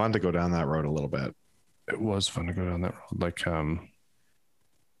 yeah, it was fun to go down that road a little bit. It was fun to go down that road.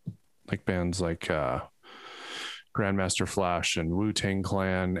 Like bands like Grandmaster Flash and Wu-Tang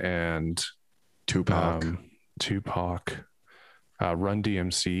Clan and Tupac. Run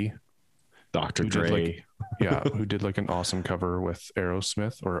DMC, Dr. who did, Dre. like, who did like an awesome cover with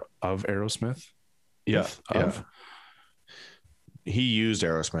Aerosmith or of Aerosmith. Yeah. Of. He used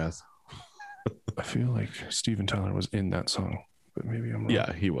Aerosmith. I feel like Steven Tyler was in that song, but maybe I'm wrong.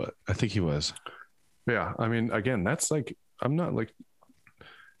 Yeah, he was. I think he was. Yeah. I mean, again, that's like, I'm not like,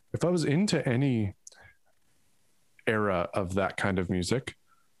 if I was into any era of that kind of music,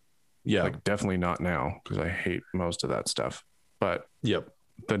 Yeah. like definitely not now, because I hate most of that stuff. But Yep.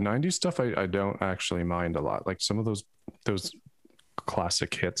 the 90s stuff, I don't actually mind a lot. Like some of those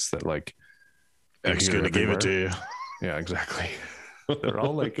classic hits that like X gonna give it to you. Yeah, exactly. They're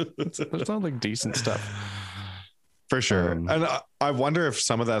all like, it's not like decent stuff. For sure. And I wonder if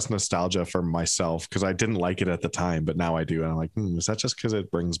some of that's nostalgia for myself, because I didn't like it at the time, but now I do. And I'm like, is that just because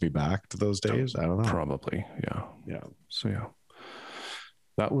it brings me back to those days? I don't know. Probably. Yeah. Yeah. So yeah,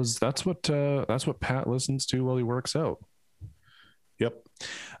 that's what Pat listens to while he works out. Yep.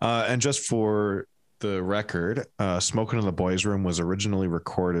 And just for the record, Smoking in the Boys Room was originally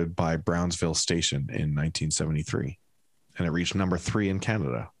recorded by Brownsville Station in 1973, and it reached number 3 in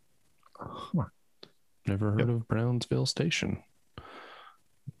Canada. Huh. Never heard of Brownsville Station.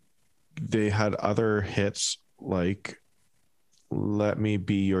 They had other hits like Let Me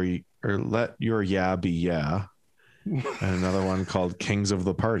Be Your, or Let Your Yeah Be Yeah, and another one called Kings of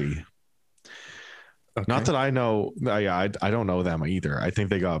the Party. Okay. Not that I know. I don't know them either. I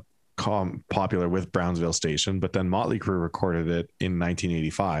think they got popular with Brownsville Station, but then Motley Crue recorded it in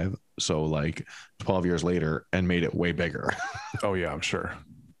 1985, so like 12 years later, and made it way bigger. Oh yeah, I'm sure.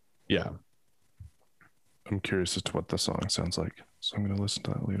 Yeah. I'm curious as to what the song sounds like, so I'm going to listen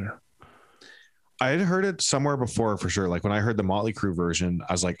to that later. I had heard it somewhere before for sure. Like when I heard the Motley Crue version,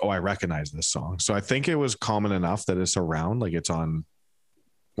 I was like, oh, I recognize this song. So I think it was common enough that it's around, like it's on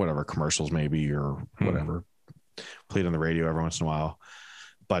whatever commercials maybe or whatever, played on the radio every once in a while.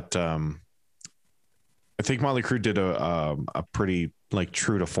 But I think Motley Crue did a pretty like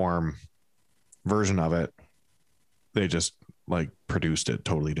true to form version of it. They just like produced it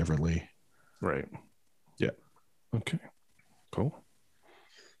totally differently. Right. Yeah. Okay. Cool.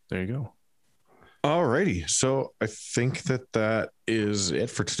 There you go. Alrighty. So I think that is it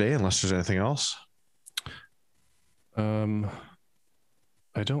for today, unless there's anything else. I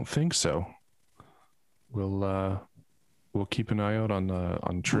don't think so. We'll keep an eye out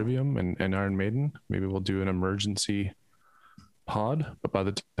on Trivium and Iron Maiden. Maybe we'll do an emergency pod, but by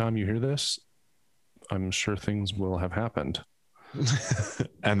the time you hear this, I'm sure things will have happened.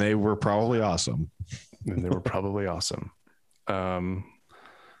 And they were probably awesome. And they were probably awesome.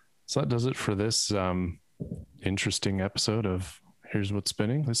 So that does it for this interesting episode of Here's What's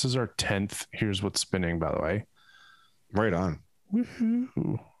Spinning. This is our 10th Here's What's Spinning, by the way. Right on.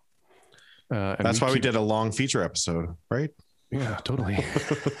 Woohoo. And that's why we did a long feature episode, right? Yeah, totally.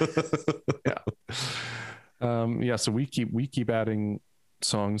 Yeah. So we keep adding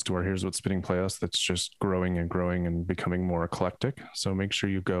songs to our Here's What's Spinning playlist that's just growing and growing and becoming more eclectic. So make sure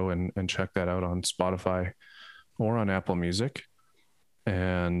you go and check that out on Spotify or on Apple Music.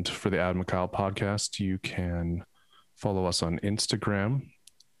 And for the Adam and Kyle podcast, you can follow us on Instagram,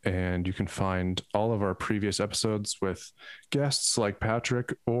 and you can find all of our previous episodes with guests like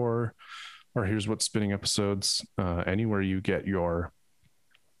Patrick, or Here's What's Spinning episodes, anywhere you get your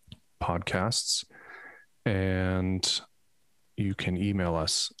podcasts. And you can email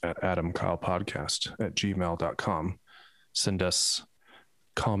us at adamkylepodcast@gmail.com. Send us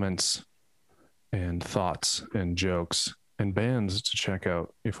comments and thoughts and jokes and bands to check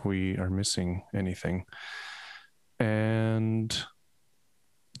out if we are missing anything. And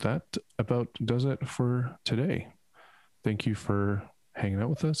that about does it for today. Thank you for hanging out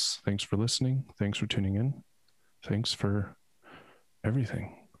with us. Thanks for listening. Thanks for tuning in. Thanks for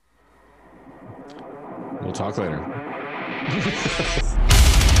everything. We'll talk later.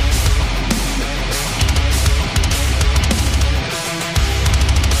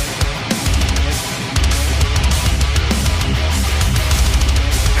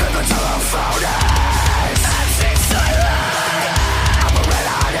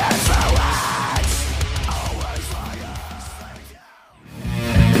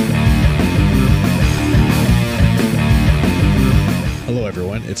 Hello,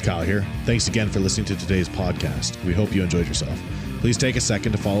 everyone. It's Kyle here. Thanks again for listening to today's podcast. We hope you enjoyed yourself. Please take a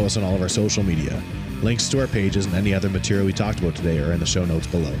second to follow us on all of our social media. Links to our pages and any other material we talked about today are in the show notes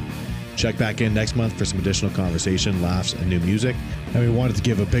below. Check back in next month for some additional conversation, laughs, and new music. And we wanted to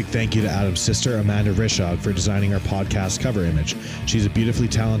give a big thank you to Adam's sister, Amanda Rishog, for designing our podcast cover image. She's a beautifully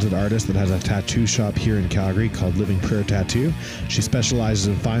talented artist that has a tattoo shop here in Calgary called Living Prayer Tattoo. She specializes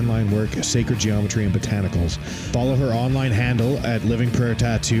in fine line work, sacred geometry, and botanicals. Follow her online handle at Living Prayer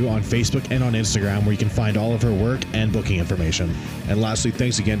Tattoo on Facebook and on Instagram, where you can find all of her work and booking information. And lastly,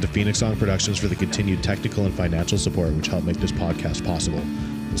 thanks again to Phoenix Song Productions for the continued technical and financial support which helped make this podcast possible.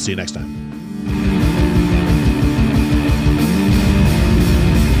 We'll see you next time.